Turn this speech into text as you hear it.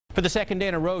For the second day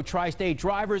in a row, tri-state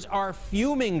drivers are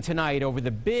fuming tonight over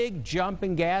the big jump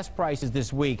in gas prices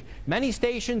this week. Many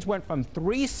stations went from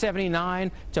 $3.79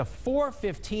 to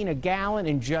 $4.15 a gallon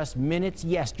in just minutes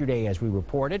yesterday, as we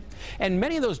reported. And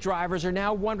many of those drivers are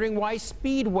now wondering why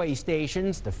Speedway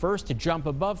stations, the first to jump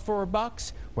above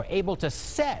 $4, were able to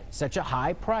set such a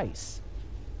high price.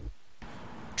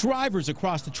 Drivers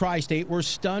across the tri-state were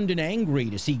stunned and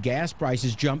angry to see gas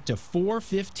prices jump to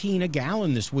 $4.15 a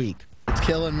gallon this week. It's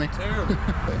killing me. Terrible.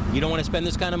 You don't want to spend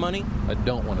this kind of money? I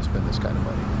don't want to spend this kind of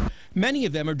money. Many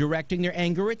of them are directing their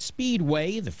anger at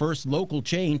Speedway, the first local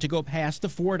chain to go past the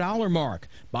 $4 mark.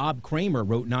 Bob Kramer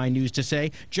wrote 9 News to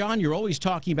say, "John, you're always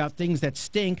talking about things that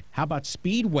stink. How about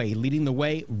Speedway leading the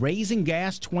way, raising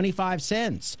gas 25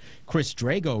 cents? Chris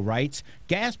Drago writes,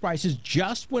 "Gas prices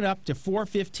just went up to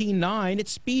 $4.15.9 at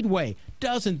Speedway.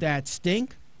 Doesn't that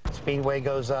stink?" Speedway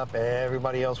goes up,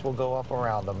 everybody else will go up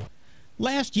around them.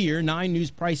 Last year, 9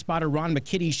 News price spotter Ron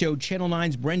McKitty showed Channel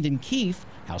 9's Brendan Keefe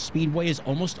how Speedway is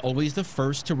almost always the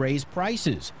first to raise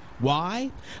prices. Why?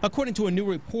 According to a new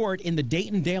report in the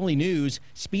Dayton Daily News,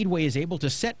 Speedway is able to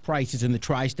set prices in the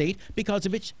tri-state because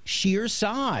of its sheer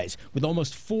size, with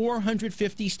almost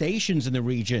 450 stations in the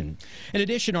region. In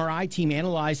addition, our I-team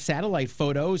analyzed satellite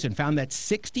photos and found that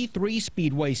 63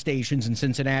 Speedway stations in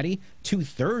Cincinnati,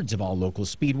 2/3 of all local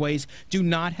speedways, do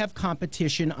not have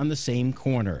competition on the same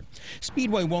corner.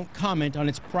 Speedway won't comment on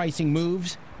its pricing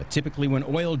moves, but typically when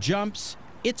oil jumps,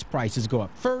 its prices go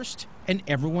up first, and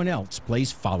everyone else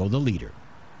plays follow the leader.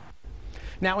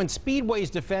 Now, in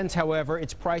Speedway's defense, however,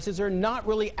 its prices are not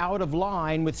really out of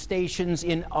line with stations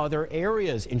in other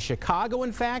areas. In Chicago,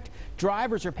 in fact,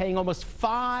 drivers are paying almost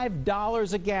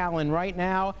 $5 a gallon right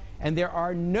now, and there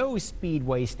are no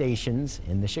Speedway stations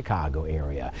in the Chicago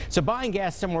area. So buying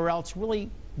gas somewhere else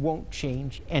really won't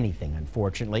change anything,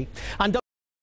 unfortunately. On